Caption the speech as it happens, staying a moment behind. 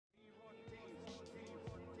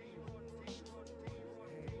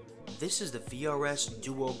This is the VRS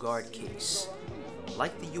Duo Guard case.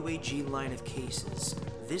 Like the UAG line of cases,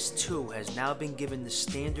 this too has now been given the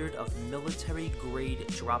standard of military-grade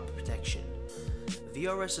drop protection.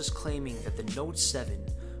 VRS is claiming that the Note 7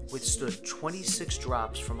 withstood 26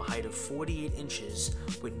 drops from a height of 48 inches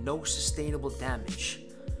with no sustainable damage.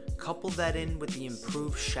 Couple that in with the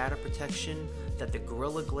improved shatter protection that the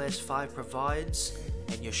Gorilla Glass 5 provides,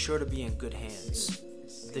 and you're sure to be in good hands.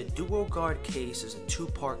 The Duo Guard case is a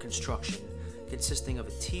two-part construction consisting of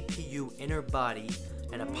a TPU inner body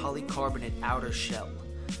and a polycarbonate outer shell.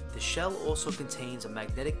 The shell also contains a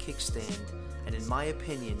magnetic kickstand, and in my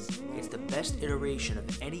opinion, it's the best iteration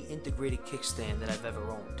of any integrated kickstand that I've ever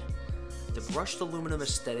owned. The brushed aluminum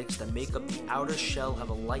aesthetics that make up the outer shell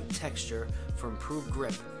have a light texture for improved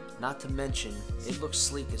grip, not to mention, it looks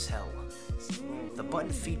sleek as hell. The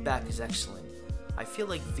button feedback is excellent. I feel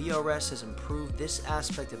like VRS has improved this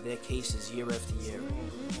aspect of their cases year after year.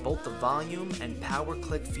 Both the volume and power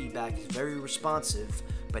click feedback is very responsive,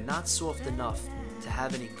 but not soft enough to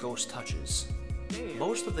have any ghost touches.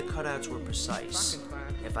 Most of the cutouts were precise.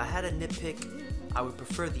 If I had a nitpick, I would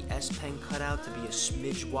prefer the S Pen cutout to be a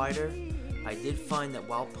smidge wider. I did find that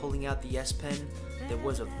while pulling out the S Pen, there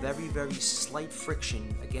was a very slight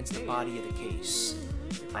friction against the body of the case.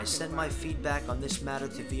 I sent my feedback on this matter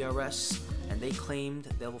to VRS, and they claimed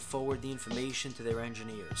they will forward the information to their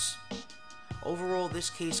engineers. Overall, this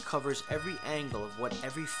case covers every angle of what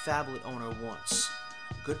every phablet owner wants.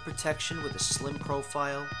 Good protection with a slim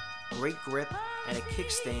profile, great grip, and a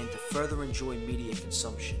kickstand to further enjoy media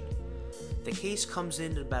consumption. The case comes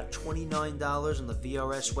in at about $29 on the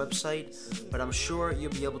VRS website, but I'm sure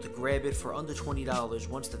you'll be able to grab it for under $20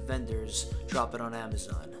 once the vendors drop it on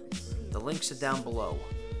Amazon. The links are down below.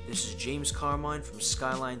 This is James Carmine from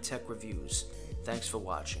Skyline Tech Reviews. Thanks for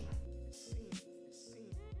watching.